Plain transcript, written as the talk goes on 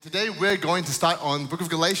Today we're going to start on the book of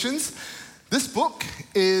Galatians. This book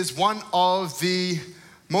is one of the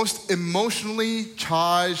most emotionally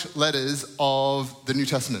charged letters of the New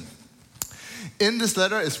Testament. In this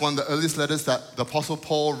letter, it's one of the earliest letters that the Apostle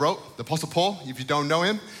Paul wrote. The Apostle Paul, if you don't know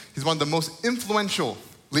him, he's one of the most influential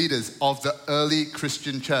leaders of the early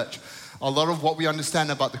Christian church. A lot of what we understand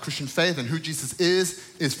about the Christian faith and who Jesus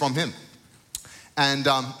is from him.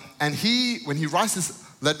 And he, when he writes this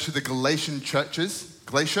letter to the Galatian churches,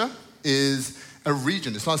 Galatia is a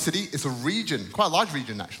region. It's not a city, it's a region, quite a large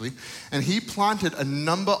region actually. And he planted a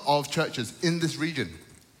number of churches in this region.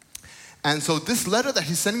 And so this letter that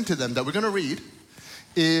he's sending to them that we're going to read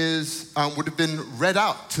would have been read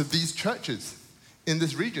out to these churches in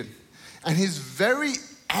this region. And he's very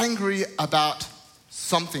angry about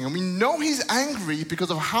something. And we know he's angry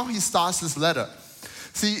because of how he starts this letter.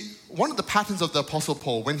 See, one of the patterns of the Apostle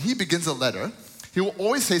Paul, when he begins a letter, he will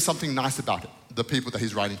always say something nice about it, the people that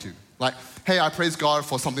he's writing to. Like, hey, I praise God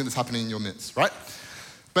for something that's happening in your midst, right?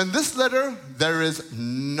 But in this letter, there is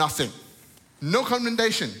nothing. No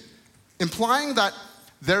commendation, implying that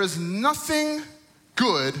there is nothing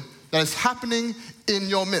good that is happening in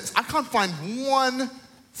your midst. I can't find one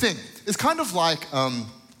thing. It's kind of like,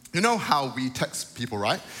 you know how we text people,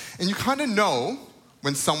 right? And you kind of know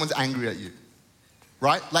when someone's angry at you,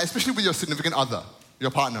 right? Like, especially with your significant other. Your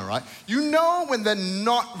partner, right? You know when they're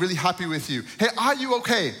not really happy with you. Hey, are you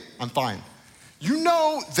okay? I'm fine. You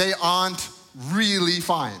know they aren't really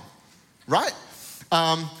fine, right?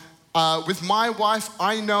 With my wife,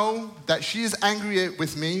 I know that she is angry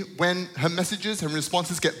with me when her messages and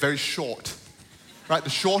responses get very short, right? The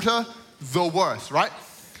shorter, the worse, right?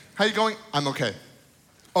 How you going? I'm okay.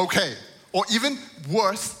 Okay. Or even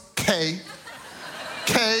worse, K.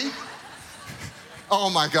 K. Oh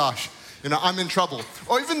my gosh. You know, I'm in trouble.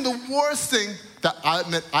 Or even the worst thing that I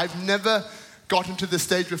admit, I've never gotten to this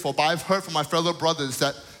stage before, but I've heard from my fellow brothers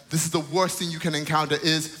that this is the worst thing you can encounter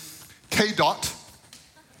is K dot.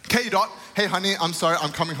 K dot, hey honey, I'm sorry,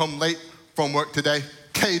 I'm coming home late from work today.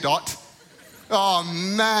 K dot. Oh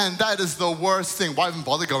man, that is the worst thing. Why even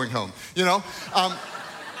bother going home? You know?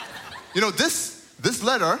 This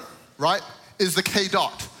letter, right, is the K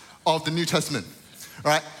dot of the New Testament,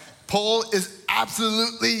 right? Paul is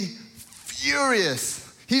absolutely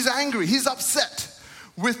furious. He's angry. He's upset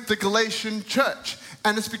with the Galatian church.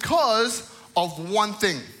 And it's because of one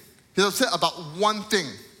thing. He's upset about one thing.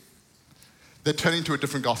 They're turning to a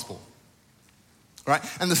different gospel. Right?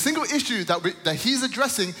 And the single issue that he's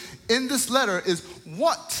addressing in this letter is,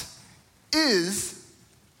 what is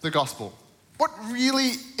the gospel? What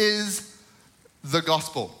really is the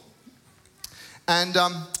gospel? And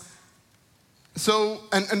So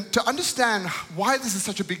to understand why this is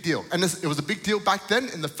such a big deal, and it was a big deal back then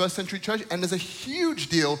in the first century church, and it's a huge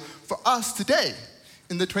deal for us today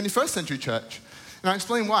in the 21st century church. And I'll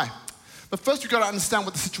explain why. But first, you've got to understand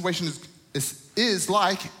what the situation is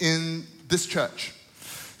like in this church.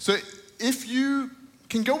 So if you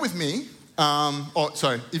can go with me,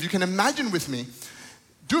 if you can imagine with me,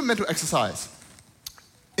 do a mental exercise.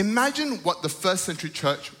 Imagine what the first century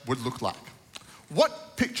church would look like.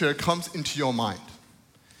 What picture comes into your mind?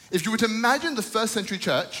 If you were to imagine the first century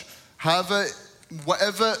church,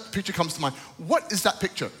 whatever picture comes to mind, what is that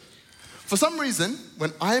picture? For some reason,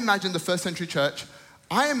 when I imagine the first century church,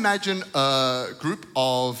 I imagine a group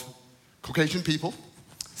of Caucasian people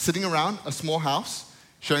sitting around a small house,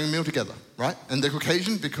 sharing a meal together, right? And they're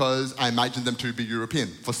Caucasian because I imagine them to be European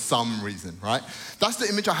for some reason, right? That's the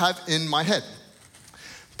image I have in my head.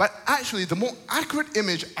 But actually, the more accurate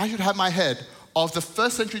image I should have in my head of the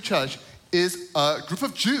first century church is a group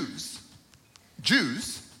of Jews,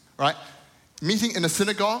 right, meeting in a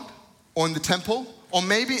synagogue or in the temple or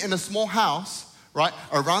maybe in a small house, right,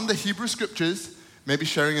 around the Hebrew scriptures, maybe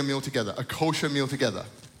sharing a meal together, a kosher meal together,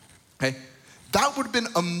 okay? That would have been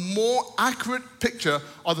a more accurate picture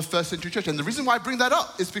of the first century church. And the reason why I bring that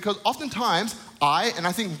up is because oftentimes I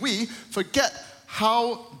think we forget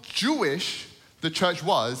how Jewish the church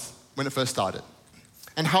was when it first started.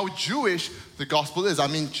 And how Jewish the gospel is. I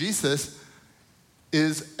mean, Jesus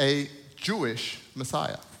is a Jewish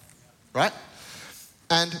Messiah, right?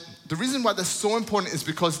 And the reason why that's so important is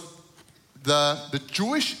because the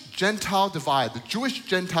Jewish-Gentile divide, the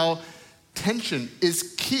Jewish-Gentile tension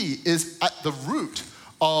is key, is at the root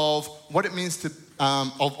of what it means to,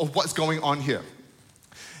 of what's going on here.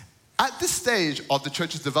 At this stage of the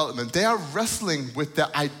church's development, they are wrestling with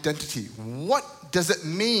their identity. What does it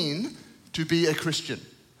mean to be a Christian?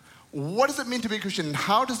 What does it mean to be a Christian? And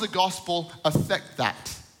how does the gospel affect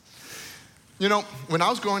that? You know, when I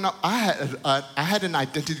was growing up, I had an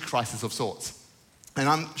identity crisis of sorts. And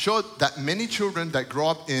I'm sure that many children that grow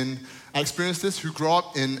up I experienced this, who grow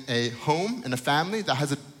up in a home, in a family that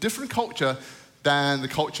has a different culture than the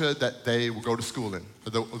culture that they will go to school in,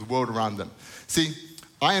 or the world around them. See,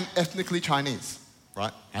 I am ethnically Chinese,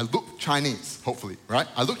 right? I look Chinese, hopefully, right?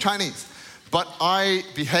 I look Chinese. But I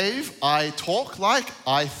behave, I talk like,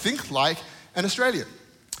 I think like an Australian.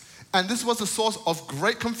 And this was a source of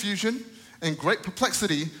great confusion and great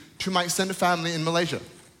perplexity to my extended family in Malaysia,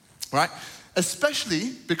 right?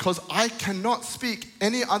 Especially because I cannot speak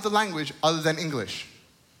any other language other than English,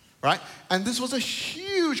 right? And this was a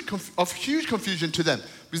huge confusion to them,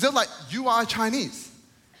 because they're like, you are Chinese,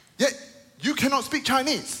 yet you cannot speak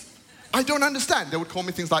Chinese. I don't understand. They would call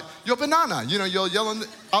me things like, you're banana, you're yellow on the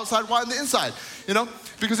outside, white on the inside,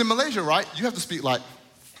 Because in Malaysia, right, you have to speak like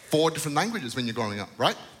 4 different languages when you're growing up,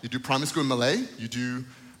 right? You do primary school in Malay, you do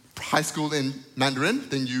high school in Mandarin,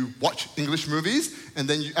 then you watch English movies, and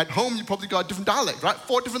then at home you probably got a different dialect, right?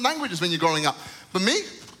 4 different languages when you're growing up. But me,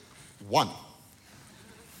 1.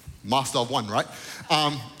 Master of 1, right?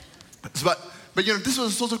 But this was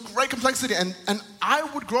a source of great complexity, and I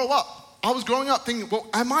would grow up. I was growing up thinking, well,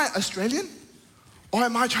 am I Australian or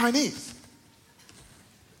am I Chinese?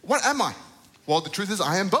 What am I? Well, the truth is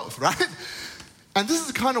I am both, right? And this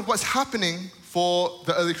is kind of what's happening for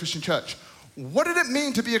the early Christian church. What did it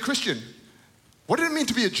mean to be a Christian? What did it mean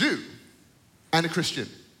to be a Jew and a Christian?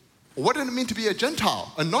 What did it mean to be a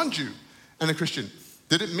Gentile, a non-Jew, and a Christian?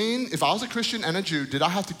 Did it mean if I was a Christian and a Jew, did I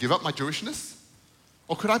have to give up my Jewishness?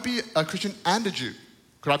 Or could I be a Christian and a Jew?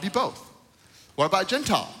 Could I be both? What about a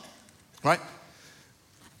Gentile? Right?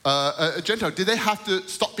 A Gentile, did they have to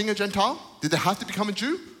stop being a Gentile? Did they have to become a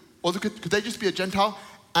Jew? Or could they just be a Gentile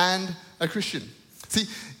and a Christian? See,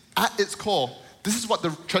 at its core, this is what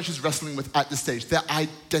the church is wrestling with at this stage, their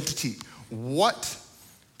identity. What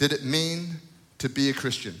did it mean to be a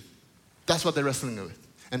Christian? That's what they're wrestling with.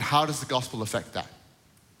 And how does the gospel affect that?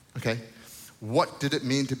 Okay? What did it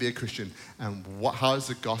mean to be a Christian? And how does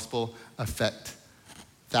the gospel affect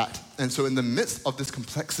that? And so in the midst of this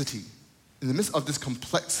complexity,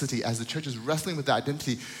 as the church is wrestling with their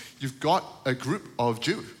identity, you've got a group of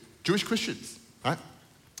Jewish Christians, right,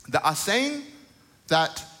 that are saying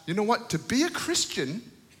that, you know what, to be a Christian,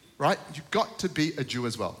 right, you've got to be a Jew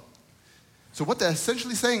as well. So what they're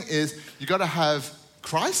essentially saying is you've got to have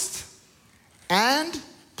Christ and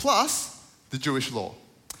plus the Jewish law.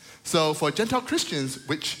 So for Gentile Christians,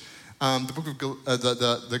 which the book of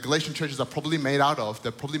the Galatian churches are probably made out of,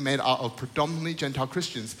 they're probably made out of predominantly Gentile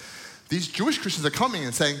Christians. These Jewish Christians are coming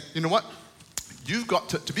and saying, you know what, you've got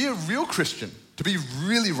to be a real Christian, to be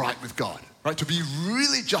really right with God, right? To be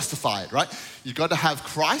really justified, right? You've got to have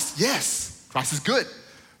Christ. Yes, Christ is good.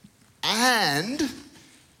 And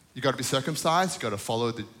you've got to be circumcised. You've got to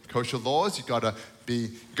follow the kosher laws. You've got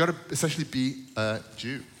to essentially be a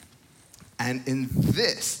Jew. And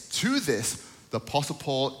to this, the Apostle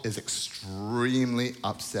Paul is extremely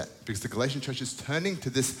upset because the Galatian church is turning to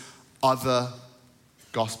this other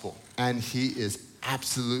gospel. And he is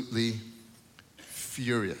absolutely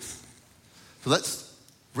furious. So let's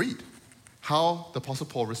read how the Apostle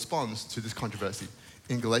Paul responds to this controversy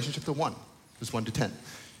in Galatians chapter 1, verse 1 to 10.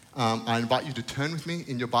 I invite you to turn with me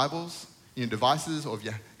in your Bibles, in your devices, or if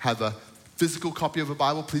you have a physical copy of a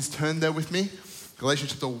Bible, please turn there with me.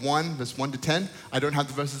 Galatians chapter 1, verse 1 to 10. I don't have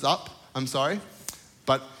the verses up, I'm sorry.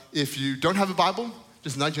 But if you don't have a Bible,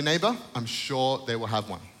 just nudge your neighbor. I'm sure they will have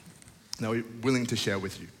one. They're willing to share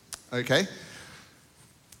with you. Okay?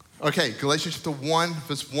 Okay, Galatians chapter 1,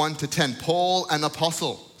 verse 1 to 10. Paul, an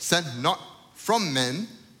apostle, sent not from men,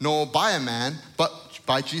 nor by a man, but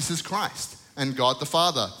by Jesus Christ and God the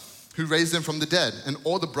Father, who raised him from the dead, and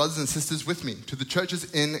all the brothers and sisters with me, to the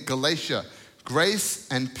churches in Galatia. Grace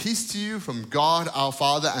and peace to you from God our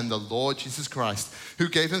Father and the Lord Jesus Christ, who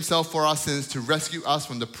gave himself for our sins to rescue us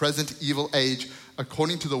from the present evil age,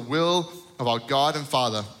 according to the will of our God and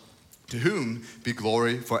Father, to whom be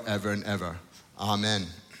glory forever and ever. Amen.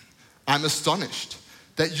 I'm astonished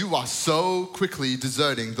that you are so quickly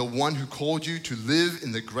deserting the one who called you to live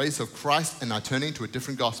in the grace of Christ and are turning to a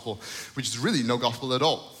different gospel, which is really no gospel at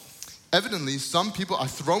all. Evidently, some people are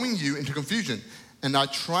throwing you into confusion and are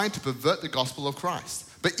trying to pervert the gospel of Christ.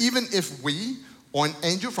 But even if we or an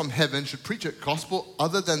angel from heaven should preach a gospel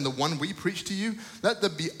other than the one we preach to you, let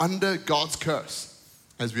them be under God's curse,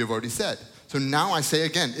 as we have already said. So now I say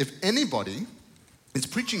again, if anybody is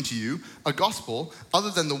preaching to you a gospel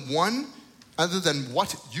other than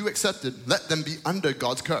what you accepted, let them be under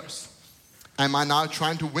God's curse. Am I now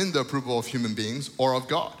trying to win the approval of human beings or of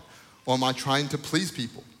God? Or am I trying to please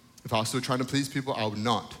people? If I was still trying to please people, I would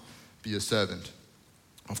not be a servant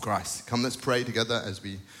of Christ. Come, let's pray together as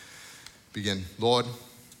we begin. Lord,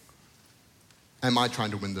 am I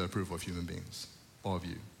trying to win the approval of human beings or of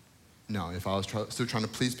you? No, if I was still trying to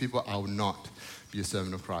please people, I would not be a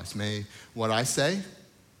servant of Christ. May what I say,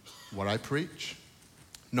 what I preach,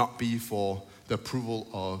 not be for the approval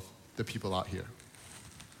of the people out here,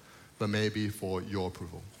 but may it be for your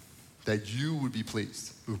approval, that you would be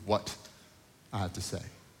pleased with what I have to say.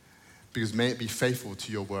 Because may it be faithful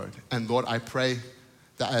to your word. And Lord, I pray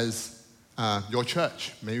that as your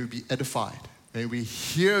church, may we be edified. May we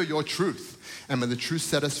hear your truth, and may the truth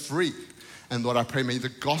set us free. And Lord, I pray, may the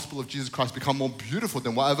gospel of Jesus Christ become more beautiful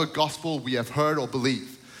than whatever gospel we have heard or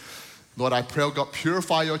believe. Lord, I pray, oh God,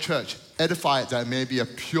 purify your church. Edify it that it may be a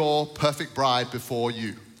pure, perfect bride before you.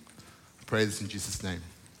 I pray this in Jesus' name.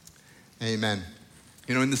 Amen.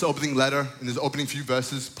 You know, in this opening letter, in this opening few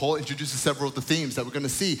verses, Paul introduces several of the themes that we're going to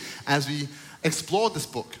see as we explore this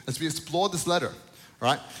book, as we explore this letter,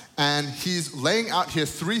 right? And he's laying out here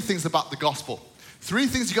 3 things about the gospel. 3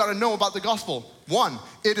 things you got to know about the gospel. 1,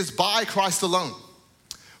 it is by Christ alone.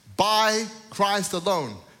 By Christ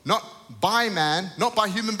alone. Not by man, not by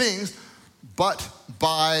human beings, but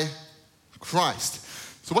by Christ.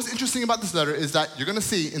 So what's interesting about this letter is that you're going to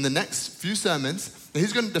see in the next few sermons that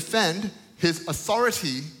he's going to defend his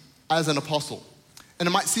authority as an apostle. And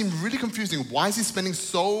it might seem really confusing. Why is he spending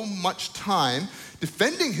so much time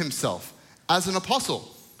defending himself as an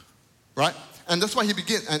apostle, right? And that's why he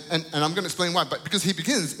begins, and I'm going to explain why, but because he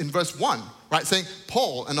begins in verse 1, right, saying,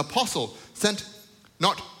 Paul, an apostle, sent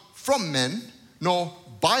not from men, nor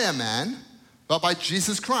by a man, but by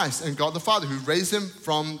Jesus Christ and God the Father, who raised him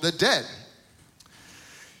from the dead.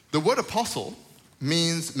 The word apostle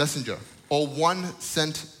means messenger, or one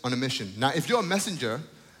sent on a mission. Now, if you're a messenger,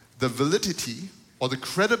 the validity or the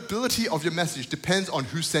credibility of your message depends on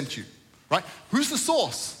who sent you, right? Who's the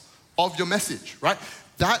source of your message, right?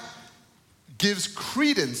 That gives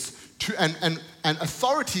credence to and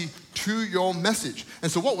authority to your message.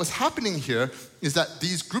 And so what was happening here is that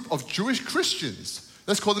these group of Jewish Christians,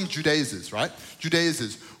 let's call them Judaizers, right?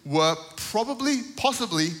 Judaizers were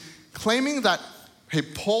possibly claiming that, hey,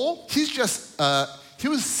 Paul, he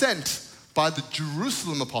was sent by the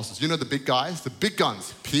Jerusalem apostles. You know, the big guys, the big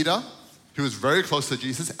guns. Peter, who was very close to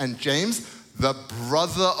Jesus, and James, the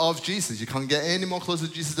brother of Jesus. You can't get any more close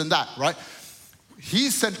to Jesus than that, right?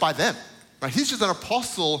 He's sent by them. Right? He's just an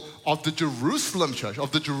apostle of the Jerusalem church,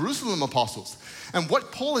 of the Jerusalem apostles. And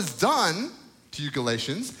what Paul has done to you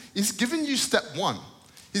Galatians is given you step 1.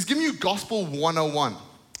 He's given you gospel 101,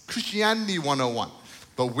 Christianity 101.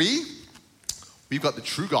 But we've got the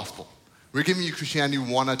true gospel. We're giving you Christianity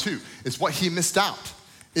 102. It's what he missed out.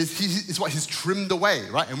 It's what he's trimmed away,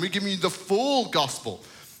 right? And we're giving you the full gospel,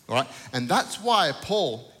 all right? And that's why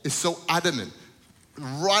Paul is so adamant.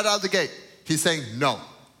 Right out of the gate, he's saying, no,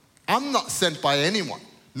 I'm not sent by anyone.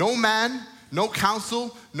 No man, no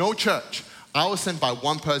council, no church. I was sent by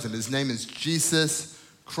one person. His name is Jesus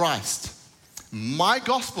Christ. My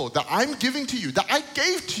gospel that I'm giving to you, that I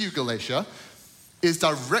gave to you, Galatia, is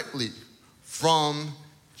directly from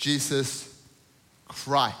Jesus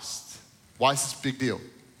Christ. Why is this a big deal?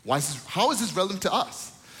 How is this relevant to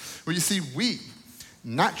us? Well, you see, we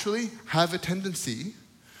naturally have a tendency,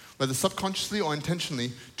 whether subconsciously or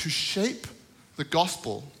intentionally, to shape the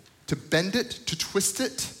gospel, to bend it, to twist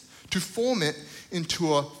it, to form it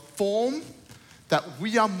into a form that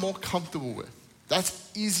we are more comfortable with. That's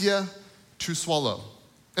easier to swallow.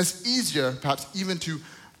 It's easier, perhaps, even to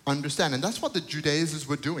understand. And that's what the Judaizers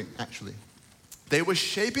were doing, actually. They were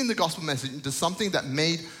shaping the gospel message into something that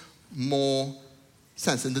made more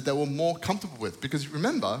sense and that they were more comfortable with. Because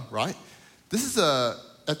remember, right,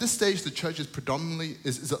 at this stage, the church is predominantly,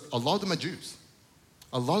 a lot of them are Jews.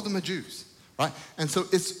 A lot of them are Jews, right? And so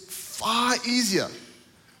it's far easier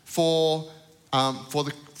for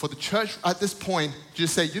the church at this point to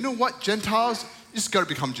just say, you know what, Gentiles, you just got to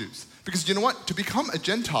become Jews. Because you know what, to become a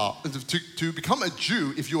Gentile, to become a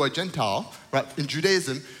Jew, if you are a Gentile, right, in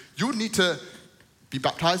Judaism, you would need to be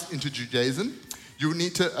baptized into Judaism. You would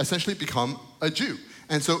need to essentially become a Jew.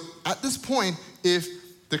 And so at this point, if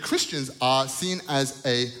the Christians are seen as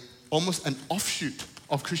almost an offshoot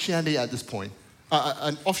of Christianity at this point,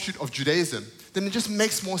 an offshoot of Judaism, then it just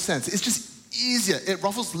makes more sense. It's just easier. It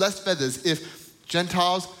ruffles less feathers if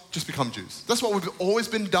Gentiles just become Jews. That's what we've always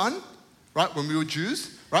been done, right, when we were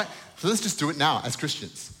Jews, right? So let's just do it now as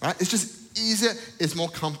Christians, right? It's just easier, it's more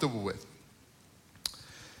comfortable with.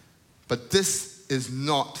 But this is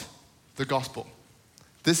not the gospel.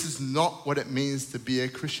 This is not what it means to be a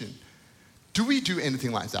Christian. Do we do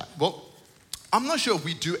anything like that? Well, I'm not sure if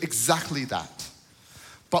we do exactly that.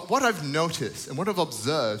 But what I've noticed and what I've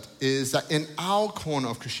observed is that in our corner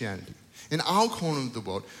of Christianity, in our corner of the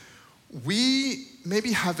world, we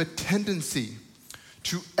maybe have a tendency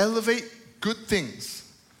to elevate good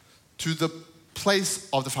things to the place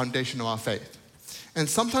of the foundation of our faith. And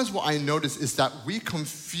sometimes what I notice is that we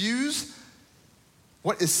confuse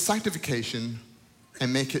what is sanctification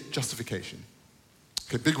and make it justification.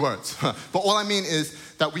 Okay, big words. But all I mean is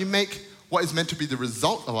that we make what is meant to be the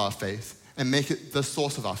result of our faith and make it the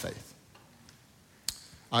source of our faith.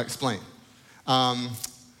 I'll explain. When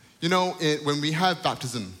we have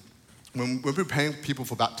baptism, when we're preparing people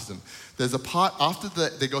for baptism, there's a part after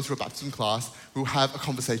they go through a baptism class, we'll have a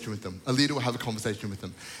conversation with them. A leader will have a conversation with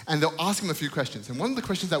them. And they'll ask them a few questions. And one of the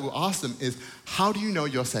questions that we'll ask them is, how do you know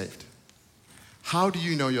you're saved? How do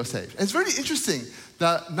you know you're saved? And it's very interesting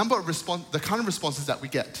the kind of responses that we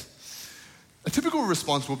get. A typical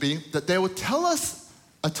response will be that they will tell us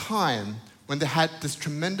a time when they had this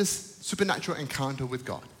tremendous supernatural encounter with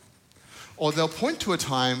God. Or they'll point to a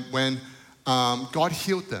time when God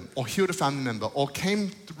healed them, or healed a family member, or came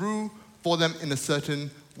through for them in a certain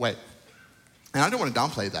way. And I don't want to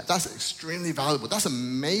downplay that. That's extremely valuable. That's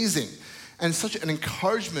amazing. And such an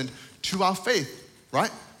encouragement to our faith,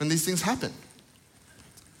 right? When these things happen.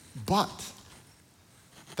 But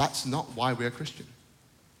that's not why we're Christian.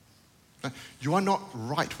 You are not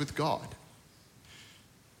right with God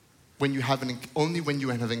only when you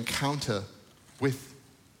have an encounter with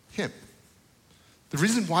Him. The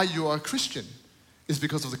reason why you are a Christian is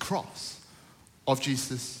because of the cross of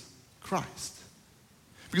Jesus Christ.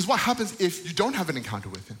 Because what happens if you don't have an encounter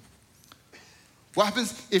with Him? What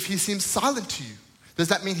happens if He seems silent to you? Does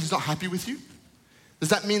that mean He's not happy with you? Does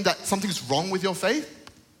that mean that something's wrong with your faith?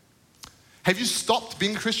 Have you stopped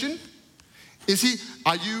being a Christian?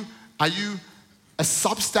 Are you a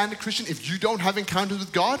substandard Christian if you don't have encounters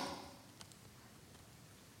with God?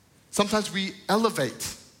 Sometimes we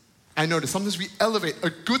elevate. I notice sometimes we elevate a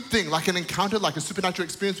good thing, like an encounter, like a supernatural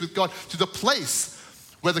experience with God, to the place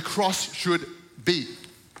where the cross should be.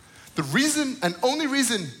 The reason and only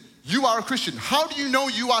reason you are a Christian, how do you know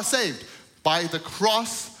you are saved? By the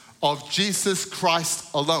cross of Jesus Christ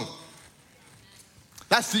alone.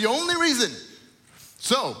 That's the only reason.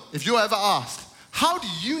 So, if you're ever asked, how do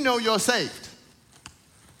you know you're saved?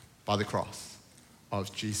 By the cross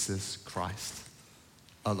of Jesus Christ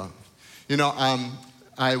alone.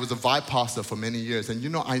 I was a vibe pastor for many years,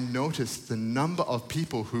 and I noticed the number of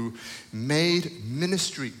people who made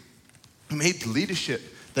ministry, who made leadership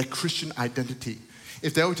their Christian identity.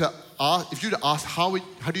 If you were to ask, how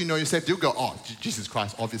do you know you're saved? They'll go, oh, Jesus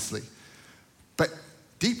Christ, obviously. But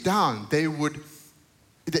deep down, the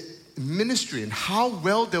ministry and how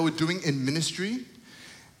well they were doing in ministry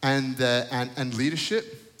and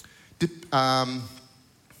leadership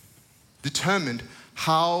determined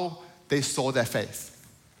how they saw their faith.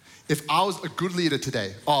 If I was a good leader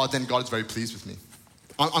today, then God is very pleased with me.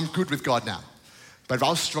 I'm good with God now. But if I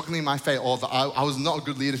was struggling in my faith, or if I was not a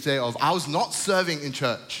good leader today, or if I was not serving in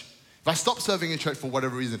church, if I stopped serving in church for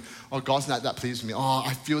whatever reason, God's not that pleased with me.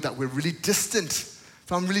 I feel that we're really distant.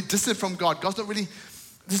 So I'm really distant from God. God's not really,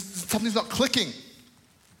 something's not clicking.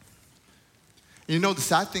 And the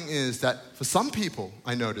sad thing is that for some people,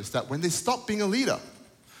 I noticed that when they stop being a leader,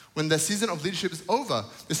 when their season of leadership is over,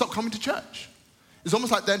 they stop coming to church. It's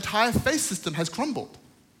almost like their entire faith system has crumbled.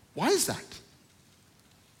 Why is that?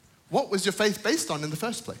 What was your faith based on in the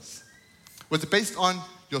first place? Was it based on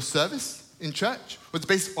your service in church? Was it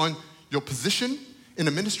based on your position in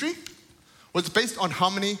a ministry? Was it based on how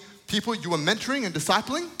many people you were mentoring and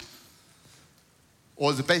discipling? Or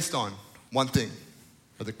was it based on one thing,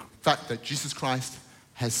 the fact that Jesus Christ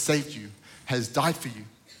has saved you, has died for you,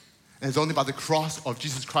 and it's only by the cross of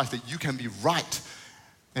Jesus Christ that you can be right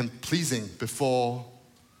and pleasing before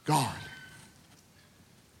God?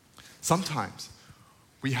 Sometimes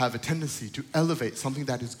we have a tendency to elevate something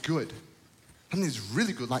that is good, something that's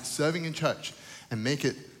really good, like serving in church, and make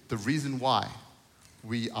it the reason why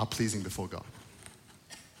we are pleasing before God.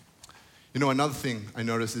 Another thing I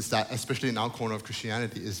notice is that, especially in our corner of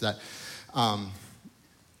Christianity, is that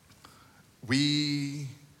we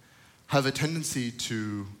have a tendency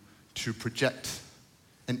to project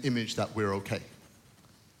an image that we're okay,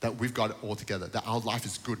 that we've got it all together, that our life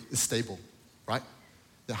is good, is stable, right?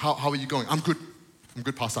 How are you going? I'm good,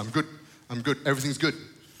 Pastor, I'm good, everything's good,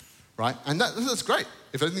 right? And that's great,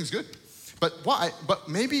 if everything's good. But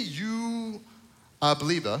maybe you are a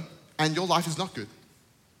believer and your life is not good.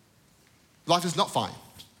 Life is not fine.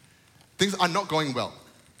 Things are not going well.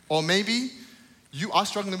 Or maybe you are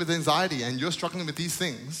struggling with anxiety and you're struggling with these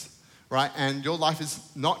things, right? And your life is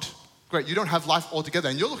not great. You don't have life altogether.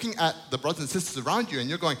 And you're looking at the brothers and sisters around you and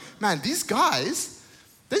you're going, man, these guys,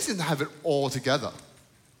 they seem to have it all together.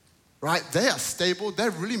 right? They are stable.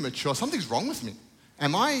 They're really mature. Something's wrong with me.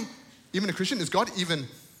 Am I even a Christian? Is God even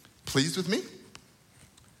pleased with me?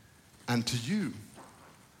 And to you,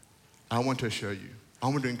 I want to assure you, I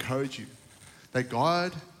want to encourage you that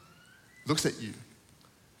God looks at you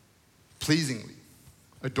pleasingly,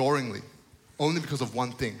 adoringly, only because of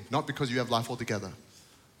one thing, not because you have life altogether,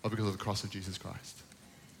 but because of the cross of Jesus Christ.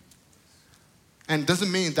 And it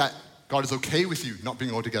doesn't mean that God is okay with you not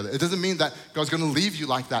being all together. It doesn't mean that God's going to leave you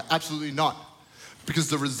like that. Absolutely not. Because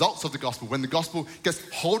the results of the gospel, when the gospel gets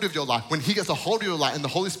hold of your life, when he gets a hold of your life and the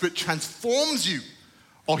Holy Spirit transforms you,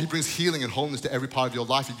 or he brings healing and wholeness to every part of your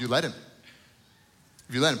life if you let him.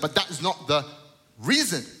 If you let him. But that is not the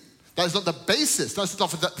reason. That is not the basis. That is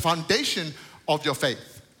not the foundation of your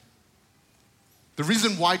faith. The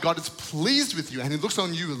reason why God is pleased with you and he looks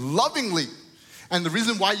on you lovingly, and the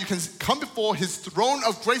reason why you can come before his throne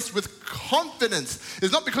of grace with confidence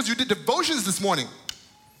is not because you did devotions this morning.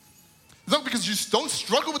 It's not because you don't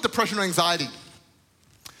struggle with depression or anxiety.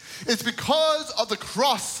 It's because of the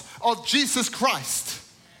cross of Jesus Christ.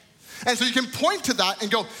 And so you can point to that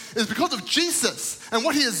and go, it's because of Jesus and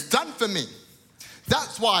what he has done for me.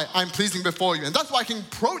 That's why I'm pleasing before you. And that's why I can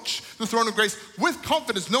approach the throne of grace with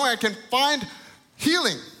confidence, knowing I can find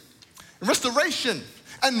healing, restoration,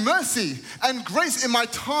 and mercy and grace in my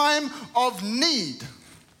time of need.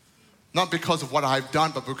 Not because of what I've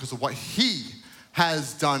done, but because of what he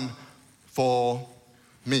has done for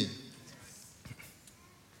me.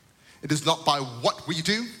 It is not by what we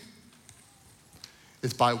do,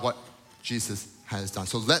 it's by what Jesus has done.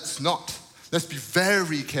 So let's be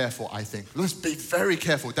very careful, I think. Let's be very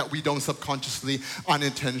careful that we don't subconsciously,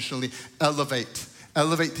 unintentionally elevate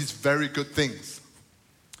these very good things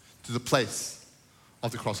to the place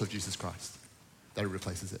of the cross of Jesus Christ, that it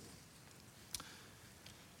replaces it.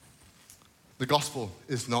 The gospel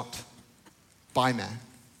is not by man,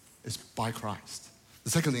 it's by Christ. The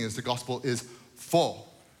second thing is the gospel is for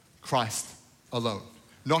Christ alone.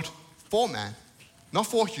 Not for man, not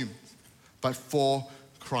for humans, but for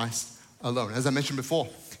Christ alone. As I mentioned before,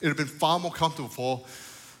 it would have been far more comfortable for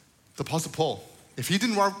the Apostle Paul if he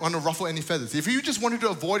didn't want to ruffle any feathers. If he just wanted to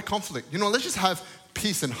avoid conflict, let's just have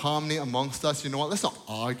peace and harmony amongst us. You know what? Let's not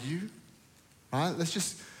argue, right? Let's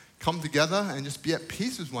just come together and just be at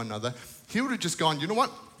peace with one another. He would have just gone, you know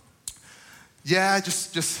what? Yeah,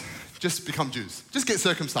 just become Jews. Just get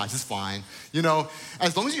circumcised. It's fine.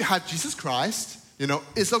 As long as you have Jesus Christ,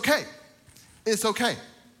 it's okay. It's okay.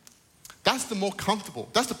 That's the more comfortable.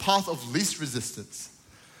 That's the path of least resistance.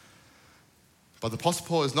 But the Apostle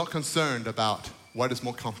Paul is not concerned about what is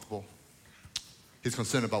more comfortable. He's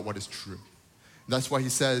concerned about what is true. And that's why he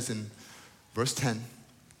says in verse 10,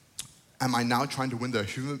 am I now trying to win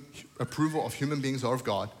the approval of human beings or of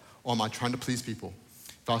God, or am I trying to please people?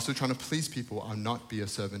 If I was still trying to please people, I'll not be a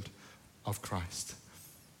servant of Christ.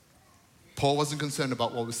 Paul wasn't concerned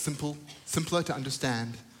about what was simpler to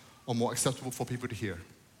understand or more acceptable for people to hear.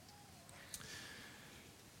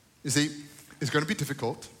 You see, it's going to be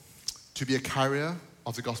difficult to be a carrier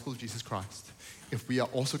of the gospel of Jesus Christ if we are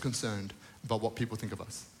also concerned about what people think of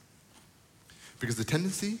us. Because the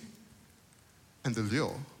tendency and the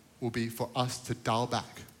lure will be for us to dial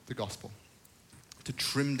back the gospel, to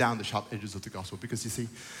trim down the sharp edges of the gospel. Because you see,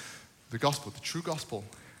 the gospel, the true gospel,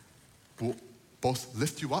 will both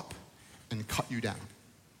lift you up and cut you down.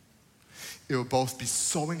 It will both be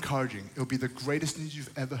so encouraging. It will be the greatest news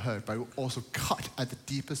you've ever heard, but it will also cut at the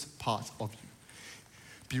deepest parts of you.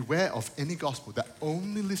 Beware of any gospel that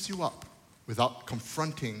only lifts you up without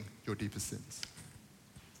confronting your deepest sins.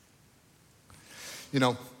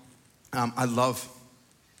 I love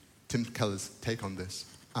Tim Keller's take on this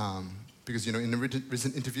because, in a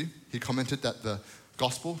recent interview, he commented that the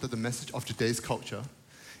gospel, that the message of today's culture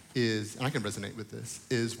is, and I can resonate with this,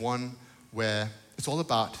 is one where it's all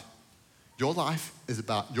about your life is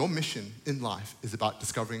about, your mission in life is about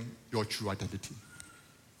discovering your true identity,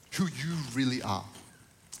 who you really are.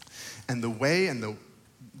 And the way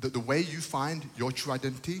the way you find your true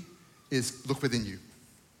identity is look within you.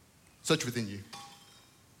 Search within you.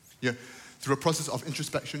 Through a process of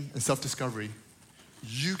introspection and self-discovery,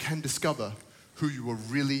 you can discover who you were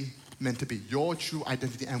really meant to be, your true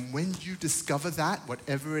identity. And when you discover that,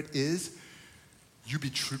 whatever it is, you be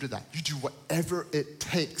true to that. You do whatever it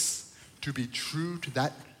takes to be true to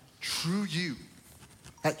that true you,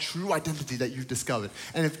 that true identity that you've discovered.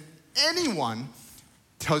 And if anyone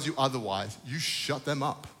tells you otherwise, you shut them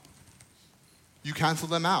up. You cancel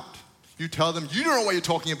them out. You tell them, you don't know what you're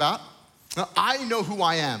talking about. Now, I know who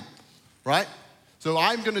I am, right? So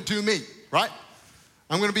I'm going to do me, right?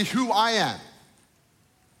 I'm going to be who I am.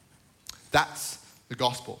 That's the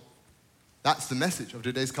gospel. That's the message of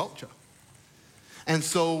today's culture. And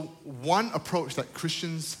so one approach that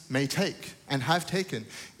Christians may take and have taken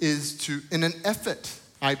is to, in an effort,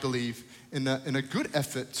 I believe, in a good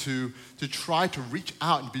effort to try to reach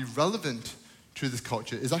out and be relevant to this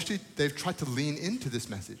culture, is actually they've tried to lean into this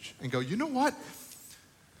message and go, you know what?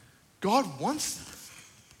 God wants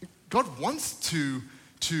to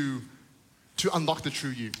unlock the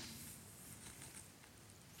true you.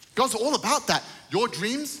 God's all about that. Your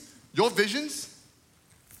dreams, your visions,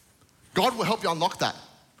 God will help you unlock that.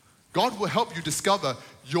 God will help you discover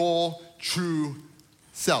your true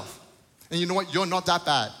self. And you know what? You're not that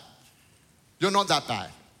bad. You're not that bad,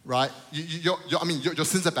 right? Your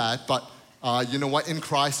sins are bad, but you know what? In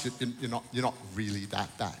Christ, you're not really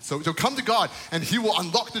that bad. So come to God, and He will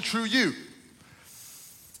unlock the true you.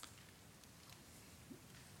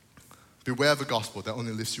 Beware of the gospel that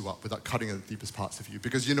only lifts you up without cutting at the deepest parts of you.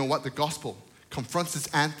 Because you know what? The gospel confronts this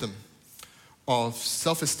anthem of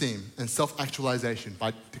self-esteem and self-actualization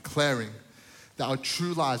by declaring that our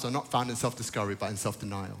true lives are not found in self-discovery, but in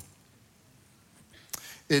self-denial.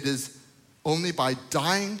 It is only by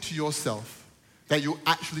dying to yourself that you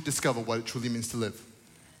actually discover what it truly means to live.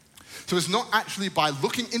 So it's not actually by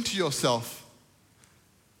looking into yourself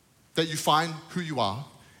that you find who you are.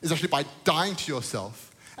 It's actually by dying to yourself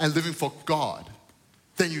and living for God,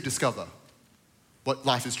 then you discover what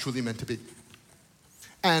life is truly meant to be.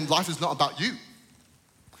 And life is not about you.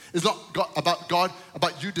 It's not about God,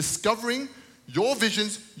 about you discovering your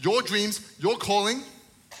visions, your dreams, your calling,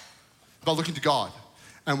 about looking to God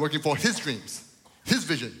and working for His dreams, His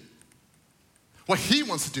vision, what He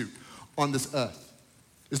wants to do on this earth.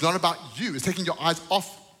 It's not about you. It's taking your eyes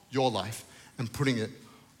off your life and putting it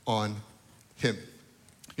on Him.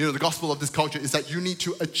 You know, the gospel of this culture is that you need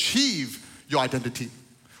to achieve your identity.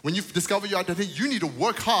 When you discover your identity, you need to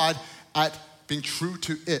work hard at being true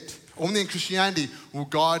to it. Only in Christianity will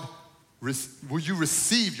you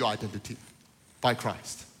receive your identity by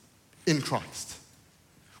Christ, in Christ.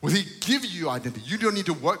 Will He give you your identity? You don't need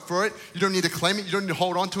to work for it. You don't need to claim it. You don't need to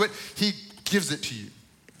hold on to it. He gives it to you.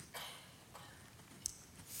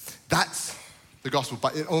 That's the gospel,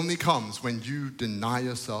 but it only comes when you deny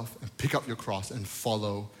yourself and pick up your cross and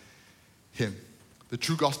follow Him. The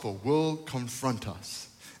true gospel will confront us,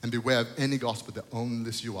 and beware of any gospel that only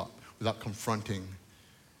lifts you up without confronting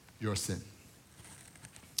your sin.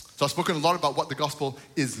 So I've spoken a lot about what the gospel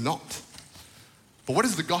is not, but what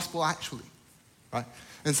is the gospel actually, right?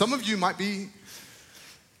 And some of you might be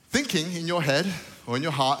thinking in your head or in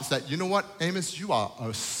your hearts that, you know what, Amos, you are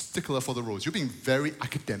a stickler for the rules. You're being very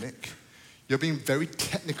academic. You're being very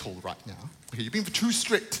technical right now. Okay, you're being too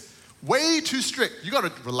strict, way too strict. You got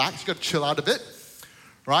to relax, you got to chill out a bit,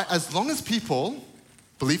 right? As long as people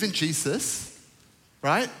believe in Jesus,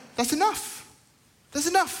 right? That's enough. That's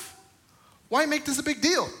enough. Why make this a big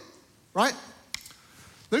deal, right?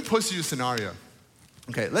 Let me pose to you a scenario.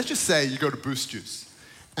 Okay, let's just say you go to Boost Juice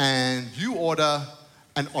and you order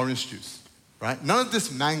an orange juice, right? None of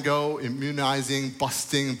this mango, immunizing,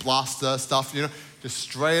 busting, blaster stuff, you know, just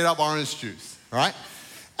straight up orange juice, right?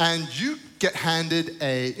 And you get handed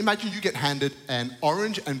imagine you get handed an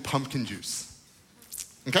orange and pumpkin juice,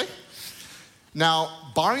 okay?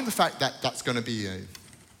 Now, barring the fact that that's going to be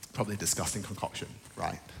probably a disgusting concoction,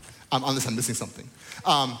 right? Unless I'm missing something.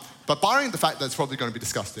 But barring the fact that it's probably going to be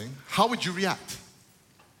disgusting, how would you react?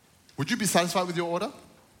 Would you be satisfied with your order?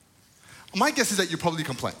 My guess is that you'd probably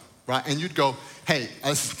complain, right? And you'd go, hey,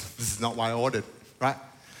 this is not what I ordered, right?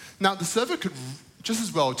 Now, the server could just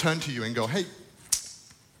as well turn to you and go, hey,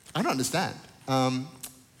 I don't understand. I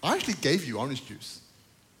actually gave you orange juice.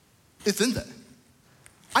 It's in there.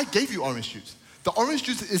 I gave you orange juice. The orange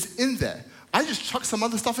juice is in there. I just chucked some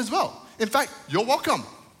other stuff as well. In fact, you're welcome.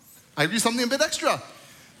 I give you something a bit extra,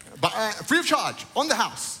 but free of charge, on the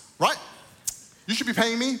house, right? You should be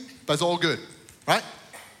paying me, but it's all good, right?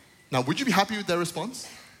 Now, would you be happy with their response?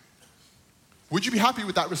 Would you be happy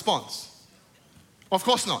with that response? Of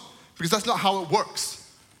course not, because that's not how it works,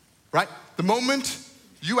 right? The moment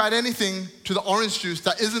you add anything to the orange juice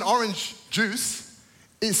that isn't orange juice,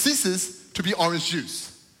 it ceases to be orange juice.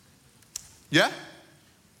 Yeah?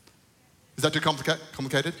 Is that too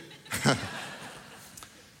complicated?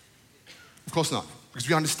 Of course not, because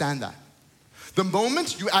we understand that. The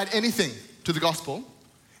moment you add anything to the gospel,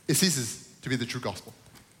 it ceases to be the true gospel.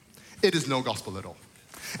 It is no gospel at all.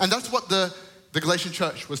 And that's what the Galatian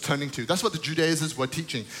church was turning to. That's what the Judaizers were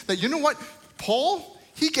teaching. That, you know what? Paul,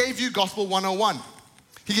 he gave you gospel 101.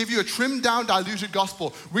 He gave you a trimmed down, diluted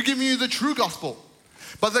gospel. We're giving you the true gospel.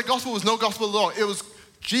 But the gospel was no gospel at all. It was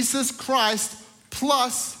Jesus Christ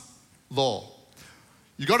plus law.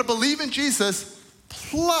 You got to believe in Jesus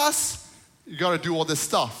plus you got to do all this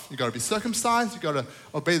stuff. You got to be circumcised. You got to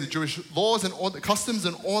obey the Jewish laws and all the customs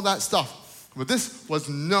and all that stuff. But this was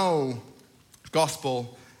no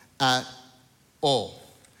gospel at all.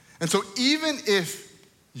 And so even if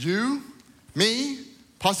you, me,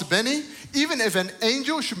 Pastor Benny, even if an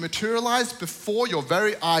angel should materialize before your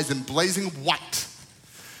very eyes in blazing white,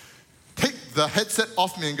 take the headset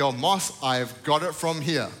off me and go, Moss, I've got it from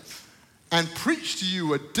here, and preach to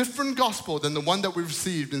you a different gospel than the one that we've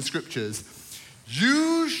received in scriptures,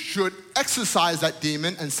 you should exorcise that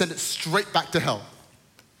demon and send it straight back to hell.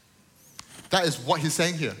 That is what he's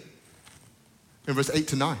saying here in verse 8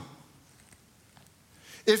 to 9.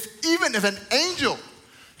 Even if an angel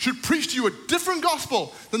should preach to you a different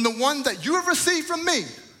gospel than the one that you have received from me,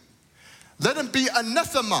 let him be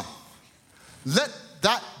anathema. Let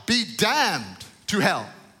that be damned to hell.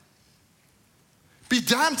 Be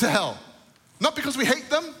damned to hell. Not because we hate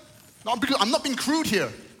them, not because I'm not being crude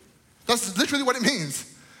here. That's literally what it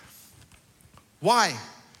means. Why?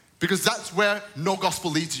 Because that's where no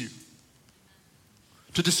gospel leads you.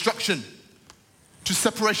 To destruction, to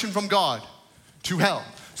separation from God, to hell.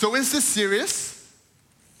 So is this serious?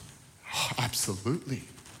 Oh, absolutely.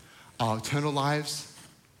 Our eternal lives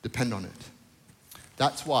depend on it.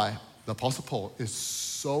 That's why the Apostle Paul is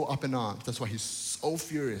so up in arms. That's why he's so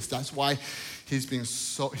furious. That's why he's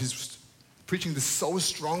preaching this so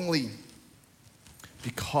strongly.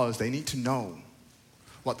 Because they need to know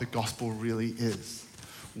what the gospel really is.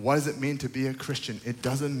 What does it mean to be a Christian? It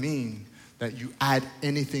doesn't mean that you add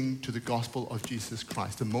anything to the gospel of Jesus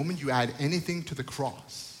Christ. The moment you add anything to the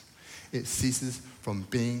cross, it ceases from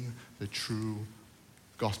being the true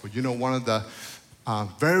gospel. You know, one of the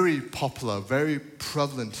very popular, very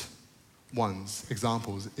prevalent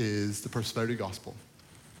examples is the prosperity gospel.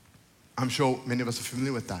 I'm sure many of us are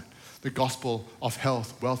familiar with that. The gospel of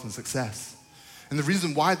health, wealth, and success. And the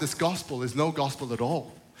reason why this gospel is no gospel at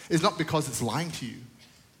all is not because it's lying to you.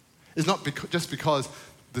 It's not just because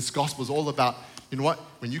this gospel is all about, you know what,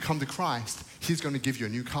 when you come to Christ, he's going to give you a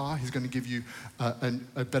new car, he's going to give you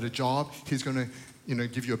a better job, he's going to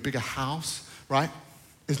give you a bigger house, right?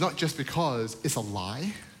 It's not just because it's a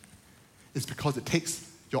lie. It's because it takes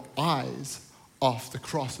your eyes off the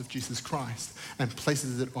cross of Jesus Christ and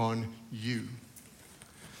places it on you.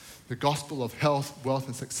 The gospel of health, wealth,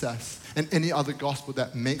 and success, and any other gospel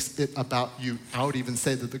that makes it about you. I would even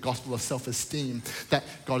say that the gospel of self-esteem, that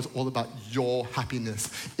God is all about your happiness,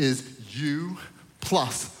 is you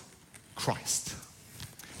plus Christ.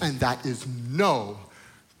 And that is no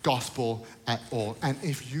gospel at all. And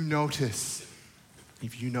if you notice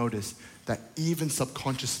that even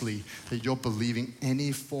subconsciously that you're believing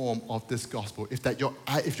any form of this gospel, if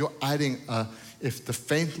the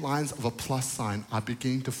faint lines of a plus sign are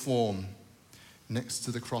beginning to form next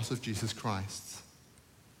to the cross of Jesus Christ,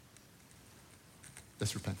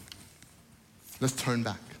 let's repent. Let's turn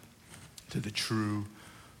back to the true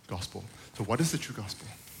gospel. So what is the true gospel?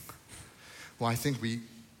 Well, I think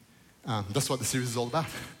that's what the series is all about.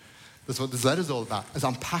 That's what this letter is all about, is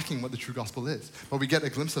unpacking what the true gospel is. But we get a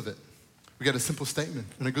glimpse of it. We get a simple statement,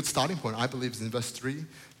 and a good starting point, I believe, is in verse 3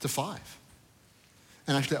 to 5.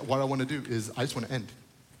 And actually, what I want to do is I just want to end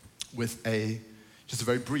with just a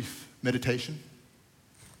very brief meditation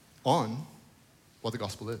on what the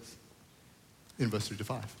gospel is in verse 3 to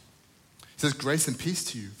 5. It says, grace and peace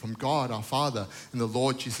to you from God our Father and the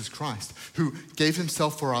Lord Jesus Christ, who gave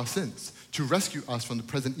himself for our sins to rescue us from the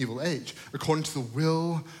present evil age, according to the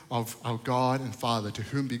will of our God and Father, to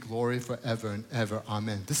whom be glory forever and ever.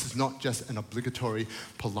 Amen. This is not just an obligatory,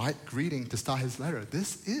 polite greeting to start his letter.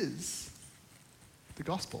 This is the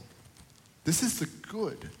gospel. This is the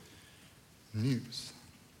good news.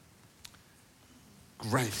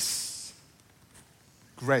 Grace.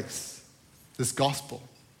 Grace. This gospel.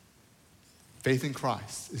 Faith in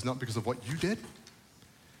Christ is not because of what you did.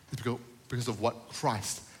 It's because of what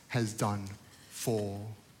Christ has done for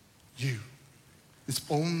you. It's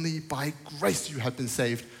only by grace you have been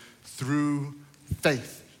saved through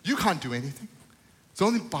faith. You can't do anything. It's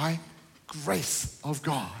only by grace of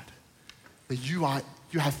God that you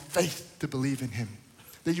have faith to believe in him,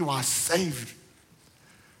 that you are saved.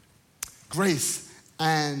 Grace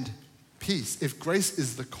and peace. If grace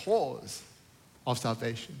is the cause of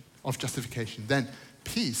salvation, of justification, then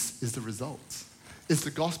peace is the result. It's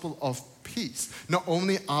the gospel of peace. Not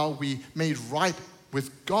only are we made right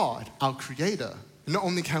with God, our Creator, not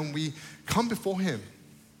only can we come before him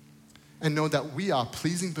and know that we are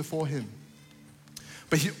pleasing before him,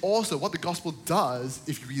 but he also, what the gospel does,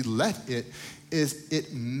 if we let it, is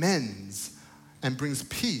it mends and brings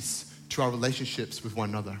peace to our relationships with one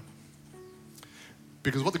another.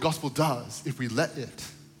 Because what the gospel does, if we let it,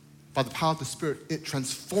 by the power of the Spirit, it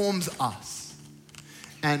transforms us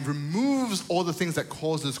and removes all the things that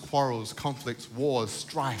causes quarrels, conflicts, wars,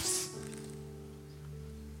 strifes,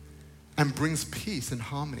 and brings peace and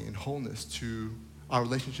harmony and wholeness to our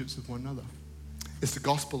relationships with one another. It's the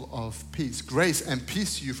gospel of peace. Grace and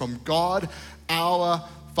peace to you from God, our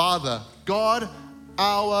Father. God,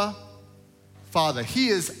 our Father. He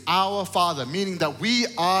is our Father, meaning that we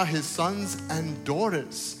are his sons and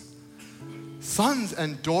daughters. Sons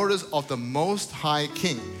and daughters of the Most High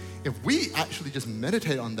King. If we actually just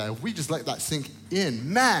meditate on that, if we just let that sink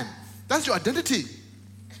in, man, that's your identity.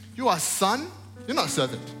 You are a son. You're not a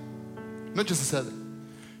servant. Not just a servant.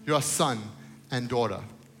 You're a son and daughter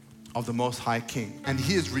of the Most High King. And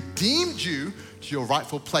he has redeemed you to your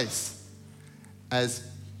rightful place as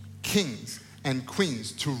kings and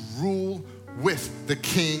queens to rule with the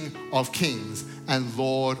King of Kings and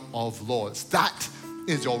Lord of Lords. That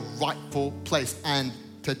is your rightful place. And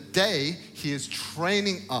today, he is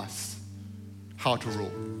training us how to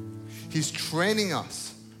rule. He's training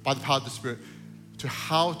us by the power of the Spirit to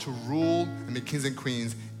how to rule and be kings and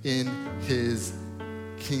queens in his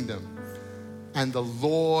kingdom. And the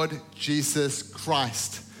Lord Jesus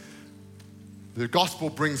Christ, the gospel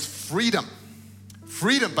brings freedom.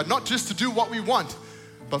 Freedom, but not just to do what we want,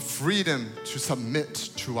 but freedom to submit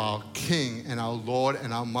to our King and our Lord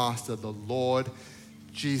and our Master, the Lord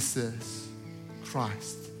Jesus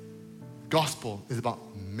Christ. Gospel is about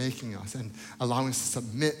making us and allowing us to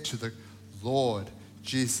submit to the Lord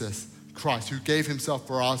Jesus Christ, who gave himself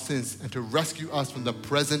for our sins and to rescue us from the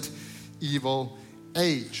present evil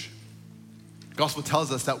age. Gospel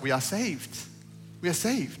tells us that we are saved. We are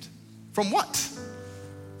saved. From what?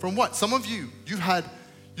 From what? Some of you,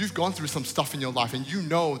 you've gone through some stuff in your life, and you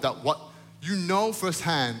know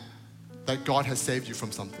firsthand that God has saved you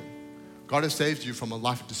from something. God has saved you from a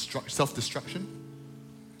life of self-destruction,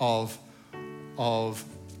 of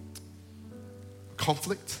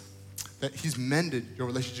conflict, that he's mended your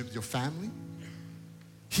relationship with your family.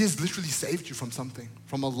 He has literally saved you from something,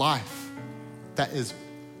 from a life that is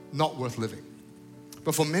not worth living.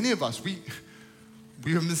 But for many of us, we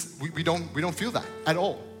don't feel that at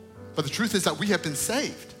all. But the truth is that we have been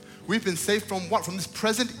saved. We've been saved from what? From this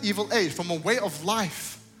present evil age, from a way of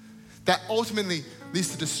life that ultimately leads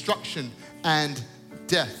to destruction and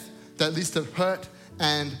death, that leads to hurt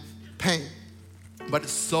and pain. But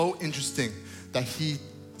it's so interesting that he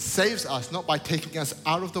saves us not by taking us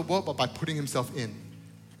out of the world, but by putting himself in.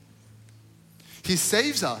 He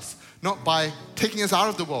saves us not by taking us out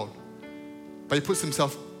of the world, but he puts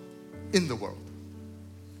himself in the world,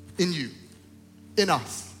 in you, in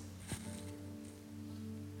us.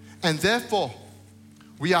 And therefore,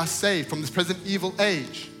 we are saved from this present evil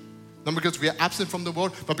age, not because we are absent from the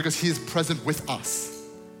world, but because he is present with us.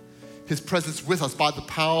 His presence with us by the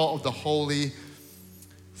power of the Holy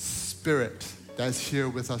Spirit that is here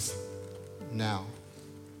with us now.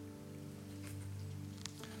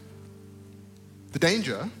 The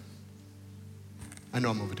danger, I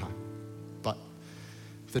know I'm over time, but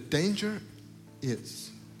the danger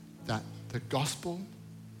is that the gospel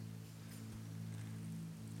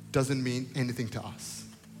doesn't mean anything to us.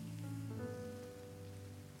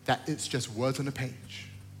 That it's just words on a page.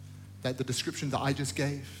 That the description that I just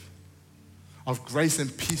gave of grace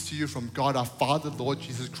and peace to you from God our Father, Lord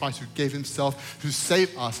Jesus Christ, who gave himself to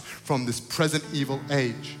save us from this present evil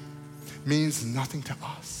age, means nothing to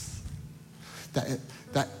us.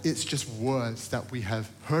 That it's just words that we have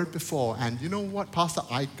heard before. And you know what, Pastor,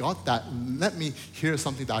 I got that. Let me hear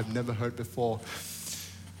something that I've never heard before.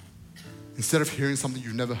 Instead of hearing something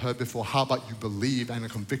you've never heard before, how about you believe and are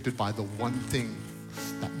convicted by the one thing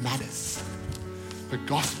that matters? The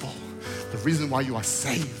gospel, the reason why you are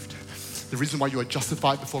saved, the reason why you are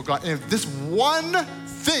justified before God. And if this one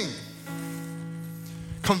thing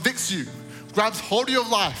convicts you, grabs hold of your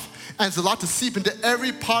life, and is allowed to seep into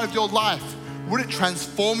every part of your life, would it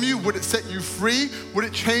transform you? Would it set you free? Would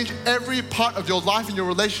it change every part of your life and your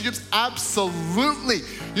relationships? Absolutely.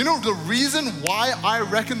 You know, the reason why I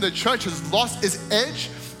reckon the church has lost its edge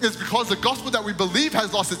is because the gospel that we believe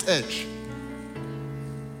has lost its edge.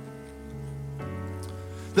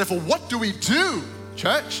 Therefore, what do we do,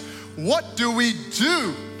 church? What do we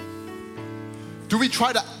do? Do we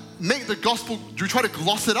try to make the gospel, do we try to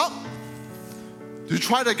gloss it up? Do we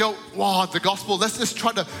try to go, wow, the gospel, let's just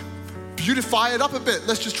try to beautify it up a bit.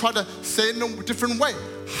 Let's just try to say it in a different way.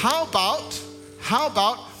 How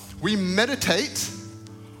about we meditate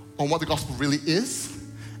on what the gospel really is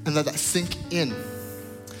and let that sink in.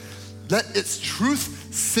 Let its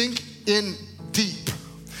truth sink in deep.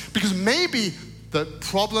 Because maybe the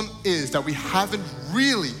problem is that we haven't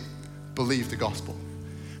really believed the gospel.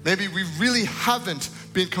 Maybe we really haven't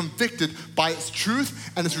been convicted by its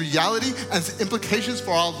truth and its reality and its implications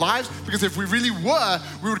for our lives, because if we really were,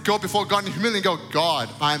 we would go before God in humility and go, God,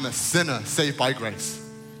 I'm a sinner saved by grace.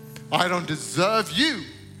 I don't deserve you.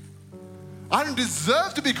 I don't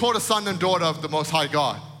deserve to be called a son and daughter of the Most High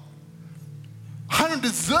God. I don't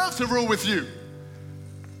deserve to rule with you,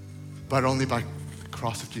 but only by the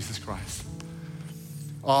cross of Jesus Christ.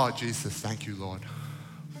 Oh, Jesus, thank you, Lord,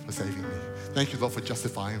 for saving me. Thank you, Lord, for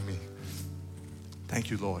justifying me.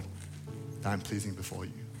 Thank you, Lord, that I'm pleasing before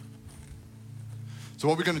you. So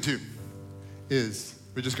what we're going to do is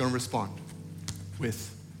we're just going to respond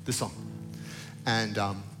with this song. And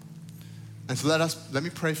so let me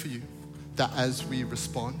pray for you that as we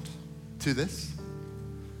respond to this,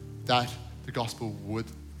 that the gospel would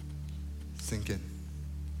sink in.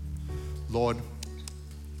 Lord,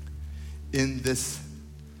 in this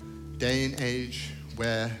day and age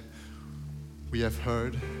where we have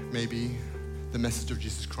heard maybe the message of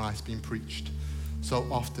Jesus Christ being preached so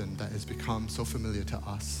often that it's become so familiar to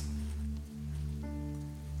us.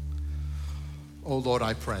 Oh Lord,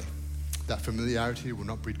 I pray that familiarity will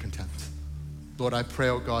not breed contempt. Lord, I pray,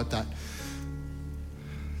 oh God, that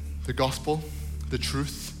the gospel, the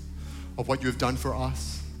truth of what you have done for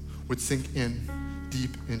us would sink in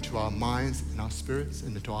deep into our minds and our spirits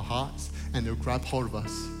and into our hearts, and it will grab hold of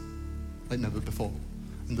us like never before.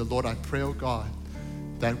 And the Lord, I pray, oh God,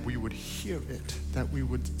 that we would hear it, that we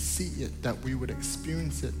would see it, that we would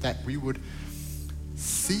experience it, that we would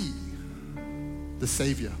see the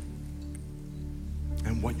Savior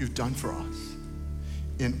and what you've done for us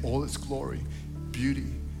in all its glory, beauty,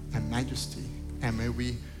 and majesty. And may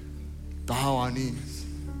we bow our knees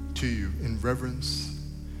to you in reverence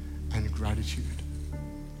and gratitude.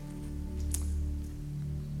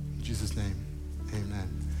 In Jesus' name, amen.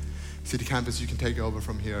 City Campus, you can take over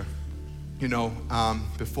from here. You know,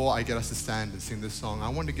 before I get us to stand and sing this song, I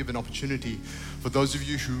want to give an opportunity for those of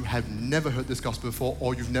you who have never heard this gospel before,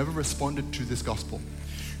 or you've never responded to this gospel.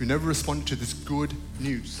 You never responded to this good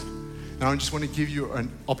news. And I just want to give you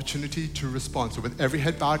an opportunity to respond. So with every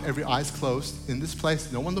head bowed, every eyes closed in this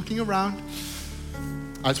place, no one looking around,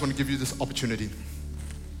 I just want to give you this opportunity.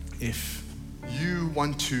 If you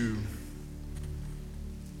want to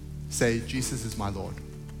say, Jesus is my Lord.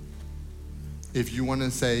 If you want to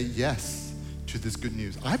say yes to this good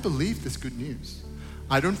news. I believe this good news.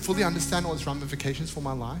 I don't fully understand all its ramifications for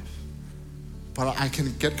my life, but I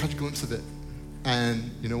can catch a glimpse of it.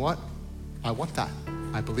 And you know what? I want that.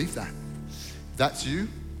 I believe that. If that's you,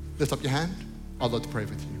 lift up your hand. I'd love to pray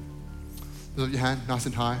with you. Lift up your hand nice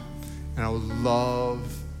and high, and I would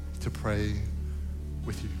love to pray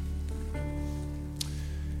with you.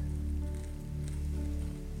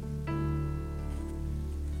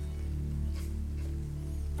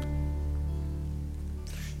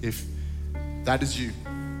 If that is you,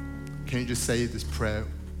 can you just say this prayer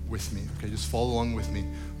with me? Okay, just follow along with me.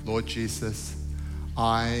 Lord Jesus,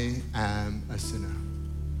 I am a sinner,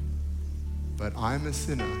 but I'm a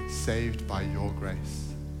sinner saved by your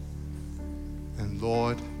grace. And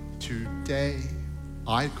Lord, today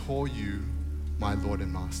I call you my Lord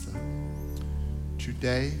and Master.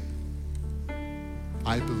 Today,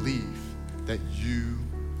 I believe that you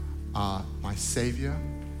are my Savior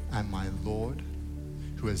and my Lord,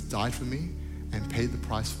 who has died for me and paid the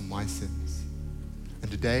price for my sins.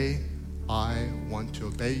 And today, I want to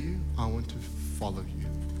obey you. I want to follow you.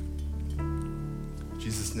 In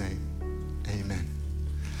Jesus' name, amen.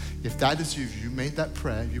 If that is you, if you made that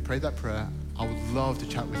prayer, you prayed that prayer, I would love to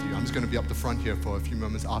chat with you. I'm just going to be up the front here for a few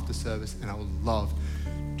moments after service, and I would love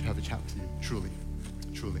to have a chat with you. Truly,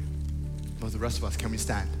 truly. But the rest of us, can we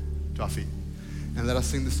stand to our feet? And let us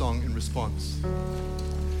sing the song in response.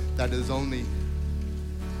 That is only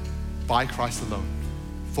by Christ alone,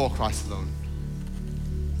 for Christ alone,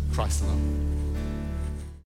 Christ alone.